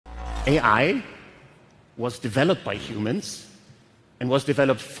AI was developed by humans and was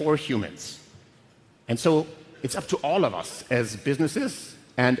developed for humans. And so it's up to all of us as businesses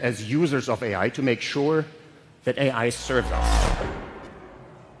and as users of AI to make sure that AI serves us.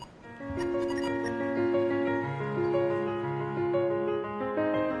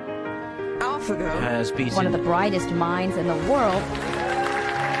 AlphaGo has been one of the brightest minds in the world.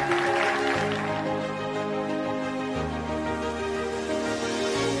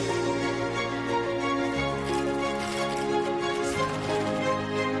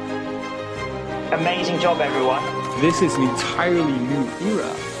 Amazing job, everyone. This is an entirely new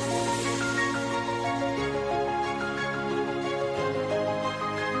era.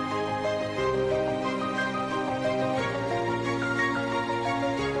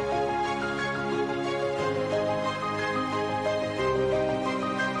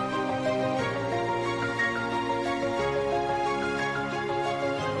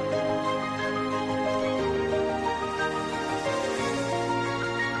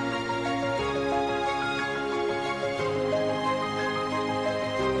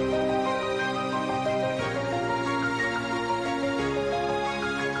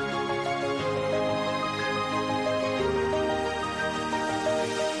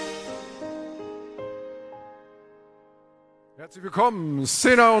 Herzlich willkommen,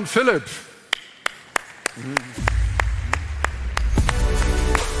 Zeina und Philipp.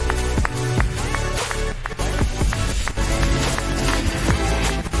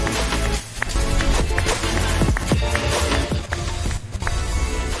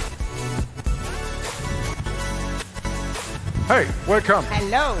 Hey, welcome.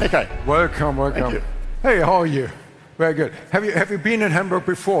 Hello. Okay. Welcome, welcome. Thank you. Hey, how are you? Very good. Have you been in Hamburg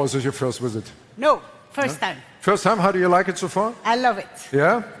before? Is this your first visit? No, first time. First time. How do you like it so far? I love it.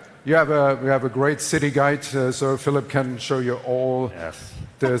 Yeah. We have a great city guide, so Philip can show you all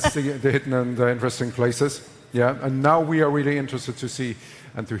the hidden and the interesting places. Yeah. And now we are really interested to see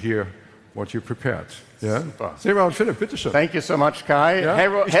and to hear what you prepared. Yeah. Super. Zeina und Philipp, bitte schön. Thank you so much, Kai. Ja?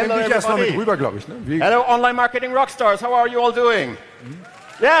 Hello, Hello, everybody. rüber, glaube ich. Ne? Hello, online marketing rockstars. How are you all doing?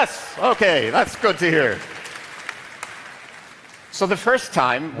 Yes. Okay, that's good to hear. So the first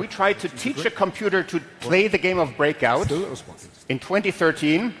time we tried to teach a computer to play the game of Breakout, in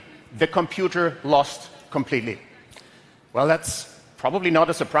 2013, the computer lost completely. Well, that's probably not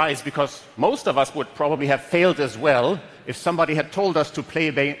a surprise, because most of us would probably have failed as well if somebody had told us to play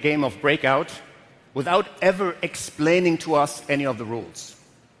a game of Breakout without ever explaining to us any of the rules.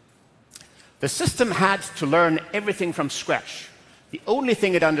 The system had to learn everything from scratch. The only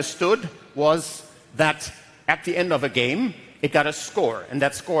thing it understood was that at the end of a game, it got a score, and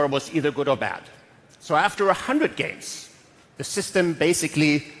that score was either good or bad. So after 100 games, the system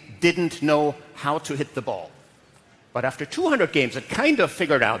basically didn't know how to hit the ball. But after 200 games, it kind of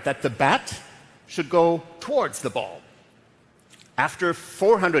figured out that the bat should go towards the ball. After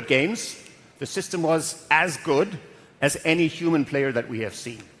 400 games, the system was as good as any human player that we have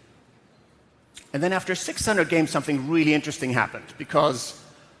seen. And then after 600 games, something really interesting happened, because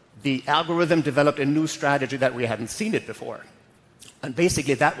the algorithm developed a new strategy that we hadn't seen it before. And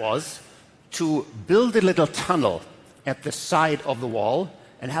basically that was to build a little tunnel at the side of the wall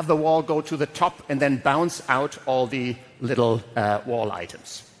and have the wall go to the top and then bounce out all the little wall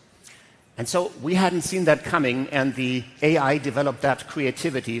items. And so we hadn't seen that coming, and the AI developed that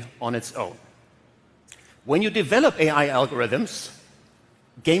creativity on its own. When you develop AI algorithms,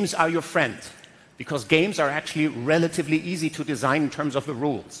 games are your friend, because games are actually relatively easy to design in terms of the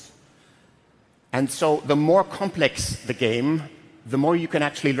rules. And so the more complex the game, the more you can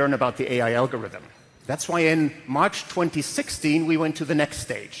actually learn about the AI algorithm. That's why in March 2016, we went to the next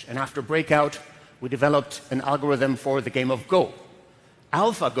stage. And after Breakout, we developed an algorithm for the game of Go.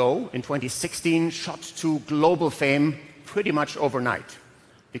 AlphaGo in 2016 shot to global fame pretty much overnight,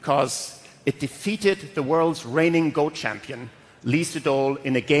 because it defeated the world's reigning Go champion, Lee Sedol,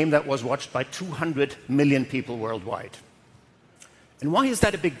 in a game that was watched by 200 million people worldwide. And why is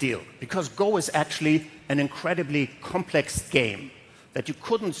that a big deal? Because Go is actually an incredibly complex game that you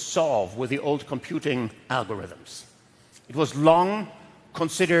couldn't solve with the old computing algorithms. It was long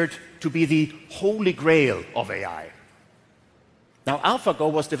considered to be the holy grail of AI. Now,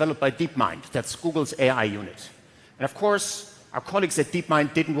 AlphaGo was developed by DeepMind, that's Google's AI unit. And of course, our colleagues at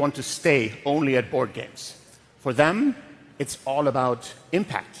DeepMind didn't want to stay only at board games. For them, it's all about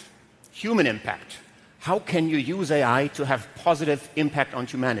impact, human impact. How can you use AI to have positive impact on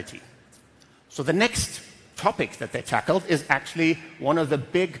humanity? So the next topic that they tackled is actually one of the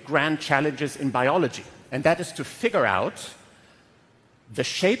big grand challenges in biology, and that is to figure out the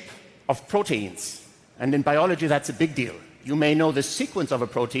shape of proteins. And in biology, that's a big deal, you may know the sequence of a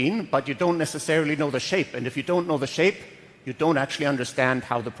protein, but you don't necessarily know the shape. And if you don't know the shape, you don't actually understand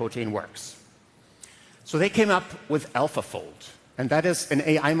how the protein works. So they came up with AlphaFold. And that is an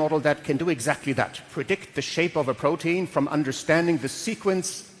AI model that can do exactly that, predict the shape of a protein from understanding the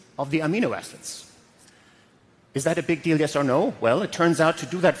sequence of the amino acids. Is that a big deal, yes or no? Well, it turns out to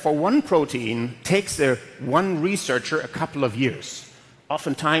do that for one protein takes one researcher a couple of years.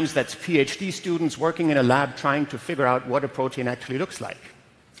 Oftentimes, that's PhD students working in a lab trying to figure out what a protein actually looks like.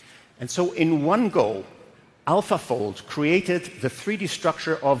 And so in one go, AlphaFold created the 3D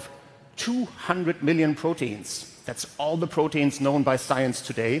structure of 200 million proteins. That's all the proteins known by science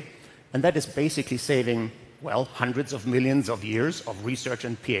today. And that is basically saving, well, hundreds of millions of years of research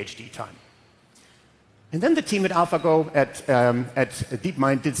and PhD time. And then the team at AlphaGo at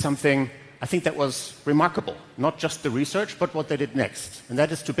DeepMind did something, I think, that was remarkable. Not just the research, but what they did next. And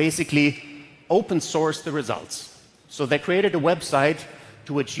that is to basically open source the results. So they created a website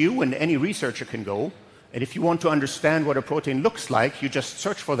to which you and any researcher can go. And if you want to understand what a protein looks like, you just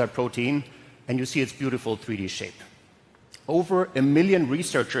search for that protein, and you see its beautiful 3D shape. Over 1 million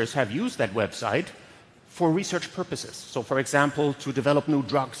researchers have used that website for research purposes. So, for example, to develop new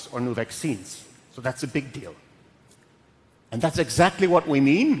drugs or new vaccines. So that's a big deal. And that's exactly what we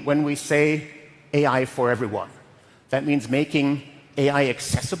mean when we say AI for everyone. That means making AI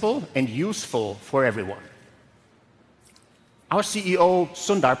accessible and useful for everyone. Our CEO,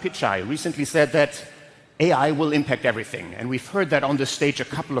 Sundar Pichai, recently said that AI will impact everything, and we've heard that on this stage a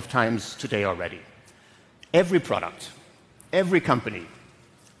couple of times today already. Every product, every company,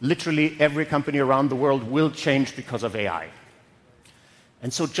 literally every company around the world will change because of AI.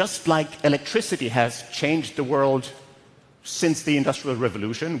 And so just like electricity has changed the world since the Industrial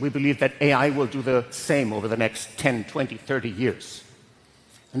Revolution, we believe that AI will do the same over the next 10, 20, 30 years.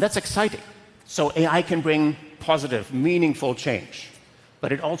 And that's exciting. So AI can bring positive, meaningful change.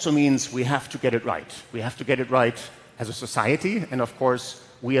 But it also means we have to get it right. We have to get it right as a society, and of course,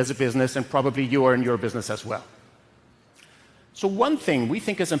 we as a business, and probably you are in your business as well. So one thing we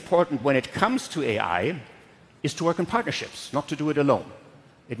think is important when it comes to AI is to work in partnerships, not to do it alone.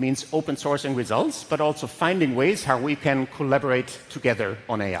 It means open sourcing results, but also finding ways how we can collaborate together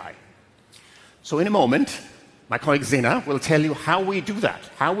on AI. So in a moment, my colleague Zeina will tell you how we do that,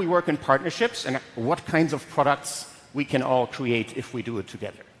 how we work in partnerships, and what kinds of products we can all create if we do it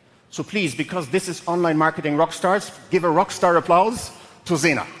together. So please, because this is Online Marketing Rockstars, give a rockstar applause to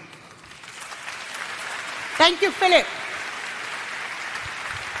Zeina. Thank you, Philipp.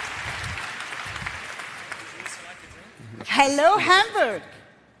 Hello, Hamburg.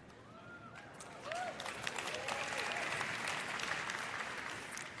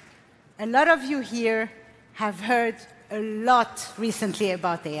 A lot of you here have heard a lot recently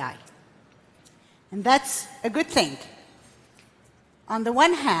about AI. And that's a good thing. On the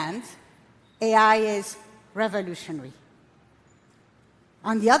one hand, AI is revolutionary.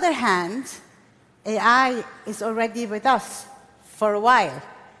 On the other hand, AI is already with us for a while,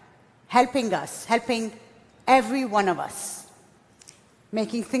 helping us, helping every one of us,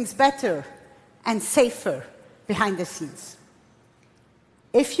 making things better and safer behind the scenes.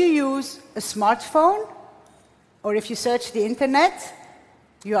 If you use a smartphone or if you search the internet,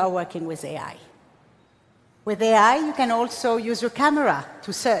 you are working with AI. With AI, you can also use your camera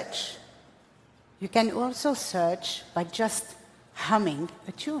to search. You can also search by just humming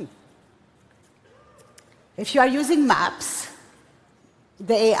a tune. If you are using maps,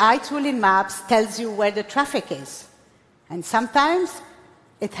 the AI tool in Maps tells you where the traffic is. And sometimes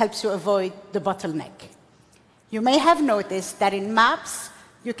it helps you avoid the bottleneck. You may have noticed that in Maps,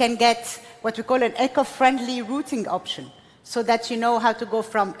 you can get what we call an eco-friendly routing option, so that you know how to go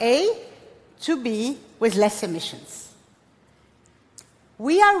from A to B with less emissions.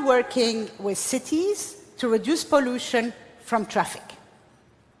 We are working with cities to reduce pollution from traffic.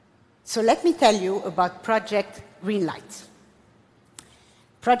 So let me tell you about Project Greenlight.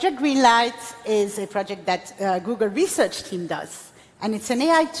 Project Greenlight is a project that Google research team does, and it's an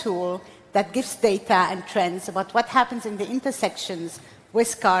AI tool that gives data and trends about what happens in the intersections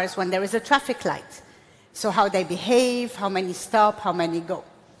with cars when there is a traffic light. So how they behave, how many stop, how many go.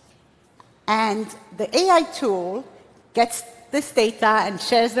 And the AI tool gets this data and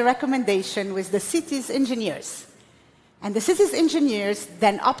shares the recommendation with the city's engineers. And the city's engineers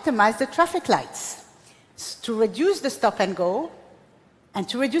then optimize the traffic lights to reduce the stop and go and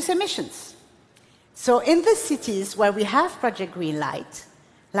to reduce emissions. So in the cities where we have Project Greenlight,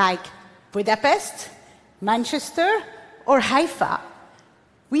 like Budapest, Manchester, or Haifa,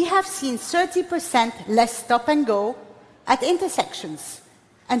 we have seen 30% less stop and go at intersections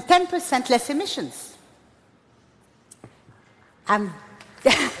and 10% less emissions. I'm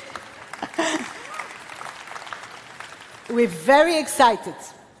We're very excited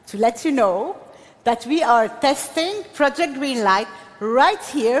to let you know that we are testing Project Greenlight right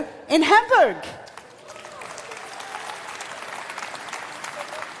here in Hamburg.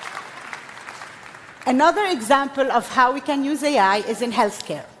 Another example of how we can use AI is in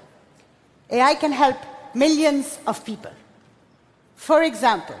healthcare. AI can help millions of people. For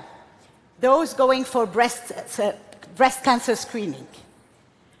example, those going for breast cancer screening.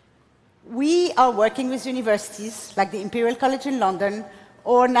 We are working with universities like the Imperial College in London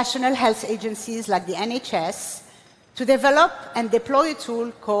or national health agencies like the NHS to develop and deploy a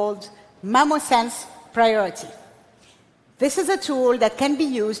tool called MammoSense Priority. This is a tool that can be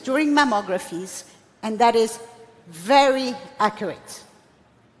used during mammographies and that is very accurate.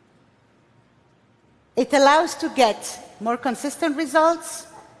 It allows to get more consistent results,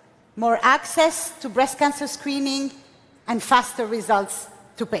 more access to breast cancer screening, and faster results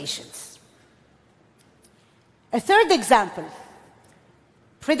to patients. A third example,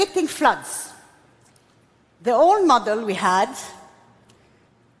 predicting floods. The old model we had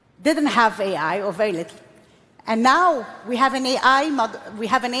didn't have AI, or very little. And now we have an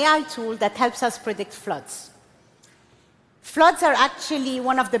AI tool that helps us predict floods. Floods are actually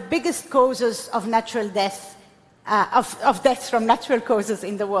one of the biggest causes of natural death, of deaths from natural causes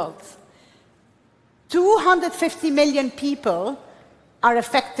in the world. 250 million people are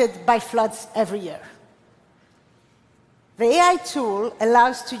affected by floods every year. The AI tool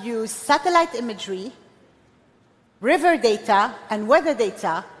allows to use satellite imagery, river data, and weather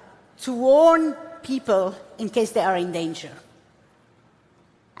data to warn people in case they are in danger.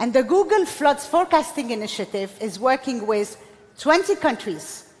 And the Google Floods Forecasting Initiative is working with 20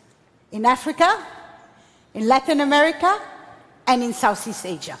 countries in Africa, in Latin America, and in Southeast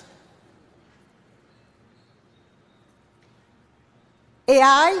Asia.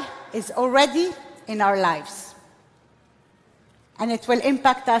 AI is already in our lives, and it will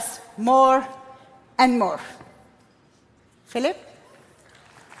impact us more and more. Philipp?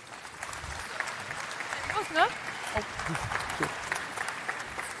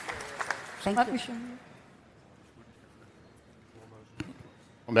 Thank you.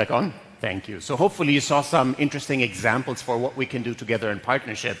 I'm back on. Thank you. So hopefully you saw some interesting examples for what we can do together in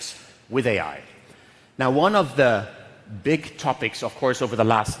partnerships with AI. Now, one of the big topics, of course, over the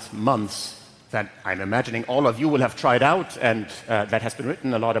last months that I'm imagining all of you will have tried out and that has been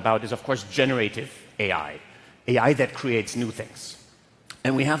written a lot about is, of course, generative AI, AI that creates new things.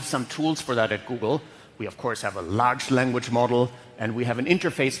 And we have some tools for that at Google. We, of course, have a large language model, and we have an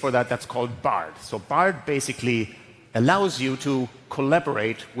interface for that that's called Bard. So Bard basically allows you to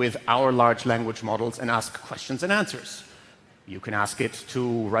collaborate with our large language models and ask questions and answers. You can ask it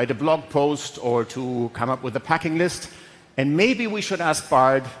to write a blog post or to come up with a packing list. And maybe we should ask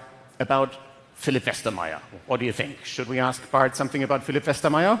Bard about Philipp Westermeier. What do you think? Should we ask Bard something about Philipp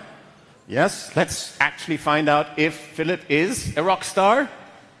Westermeier? Yes, let's actually find out if Philipp is a rock star.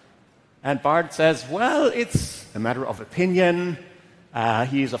 And Bard says, well, it's a matter of opinion.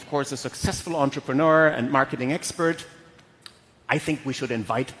 He is, of course, a successful entrepreneur and marketing expert. I think we should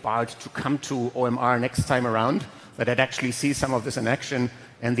invite Bard to come to OMR next time around, that I'd actually see some of this in action,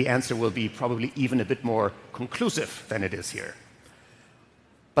 and the answer will be probably even a bit more conclusive than it is here.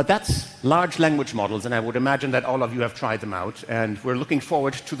 But that's large language models, and I would imagine that all of you have tried them out, and we're looking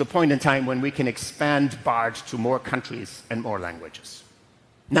forward to the point in time when we can expand Bard to more countries and more languages.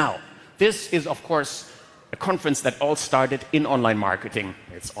 Now, this is, of course, a conference that all started in online marketing.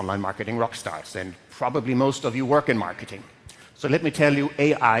 It's Online Marketing Rockstars, and probably most of you work in marketing. So let me tell you,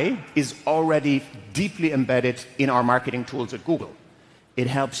 AI is already deeply embedded in our marketing tools at Google. It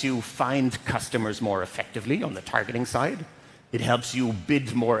helps you find customers more effectively on the targeting side. It helps you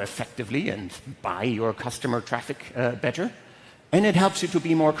bid more effectively and buy your customer traffic better. And it helps you to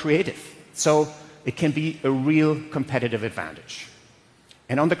be more creative. So it can be a real competitive advantage.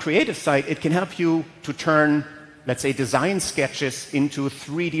 And on the creative side, it can help you to turn, let's say, design sketches into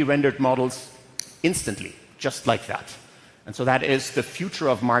 3D rendered models instantly, just like that. And so that is the future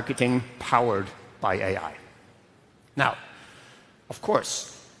of marketing powered by AI. Now, of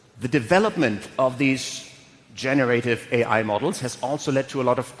course, the development of these generative AI models has also led to a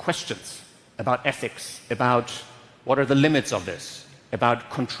lot of questions about ethics, about what are the limits of this,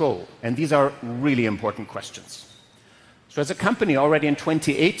 about control. And these are really important questions. So as a company, already in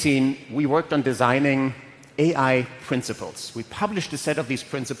 2018, we worked on designing AI principles. We published a set of these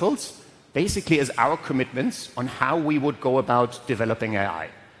principles basically as our commitments on how we would go about developing AI.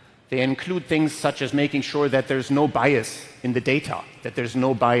 They include things such as making sure that there's no bias in the data, that there's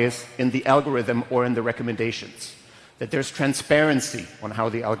no bias in the algorithm or in the recommendations, that there's transparency on how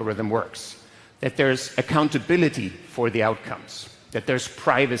the algorithm works, that there's accountability for the outcomes, that there's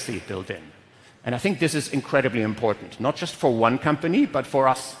privacy built in. And I think this is incredibly important, not just for one company, but for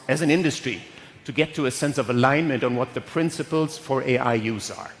us as an industry, to get to a sense of alignment on what the principles for AI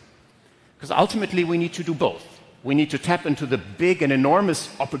use are. Because ultimately, we need to do both. We need to tap into the big and enormous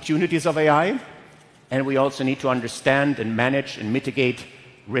opportunities of AI, and we also need to understand and manage and mitigate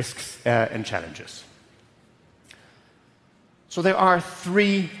risks and challenges. So there are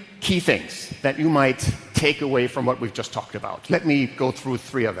three key things that you might take away from what we've just talked about. Let me go through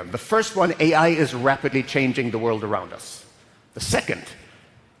three of them. The first one, AI is rapidly changing the world around us. The second,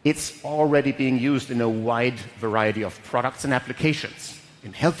 it's already being used in a wide variety of products and applications,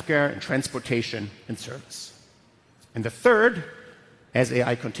 in healthcare, in transportation, and service. And the third, as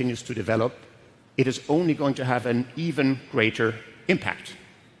AI continues to develop, it is only going to have an even greater impact.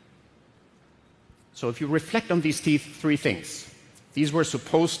 So if you reflect on these three things, these were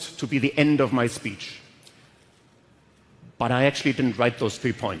supposed to be the end of my speech. But I actually didn't write those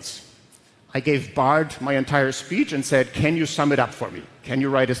 3 points. I gave Bard my entire speech and said, can you sum it up for me? Can you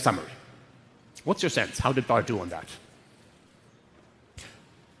write a summary? What's your sense? How did Bard do on that?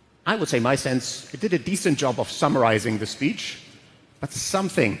 I would say my sense, it did a decent job of summarizing the speech, but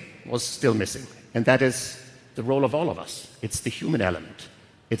something was still missing. And that is the role of all of us. It's the human element.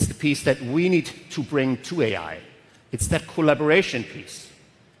 It's the piece that we need to bring to AI. It's that collaboration piece.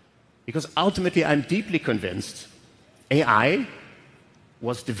 Because ultimately, I'm deeply convinced AI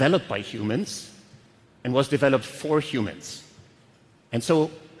was developed by humans and was developed for humans. And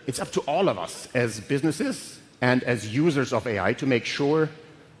so it's up to all of us as businesses and as users of AI to make sure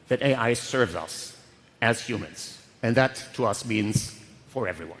that AI serves us as humans. And that, to us, means for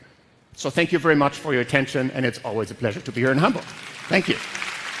everyone. So thank you very much for your attention, and it's always a pleasure to be here in Hamburg. Thank you.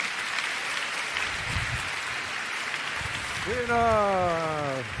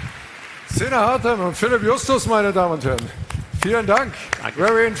 Zeina Hatem und Philipp Justus, meine Damen und Herren. Vielen Dank.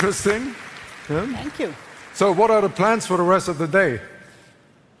 Very interesting. Yeah. Thank you. So what are the plans for the rest of the day?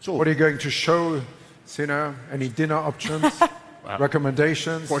 So, what are you going to show, Zeina? Any dinner options?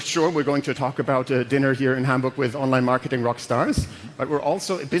 Recommendations? For sure, we're going to talk about a dinner here in Hamburg with online marketing rock stars, but we're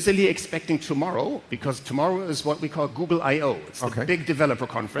also busily expecting tomorrow, because tomorrow is what we call Google I/O. It's the big developer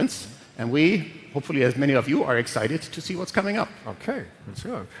conference, and we, hopefully as many of you, are excited to see what's coming up. Okay, let's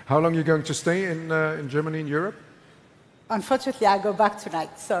go. How long are you going to stay in Germany and Europe? Unfortunately, I go back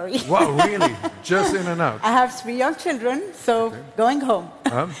tonight, sorry. Wow, really? Just in and out? I have 3 young children, so going home.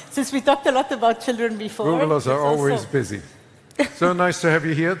 Since we talked a lot about children before. Googlers are always busy. So nice to have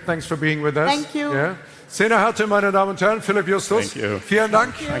you here. Thanks for being with us. Thank you. Yeah. Zeina Hatem, meine Damen und Herren, Philipp Justus. Thank you. Vielen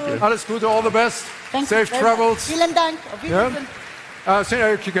Dank. Thank you. Alles Gute, all the best. Thank Safe you travels. Vielen Dank. Auf Wiedersehen.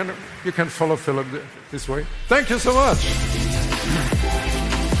 Zeina, you can follow Philipp this way. Thank you so much.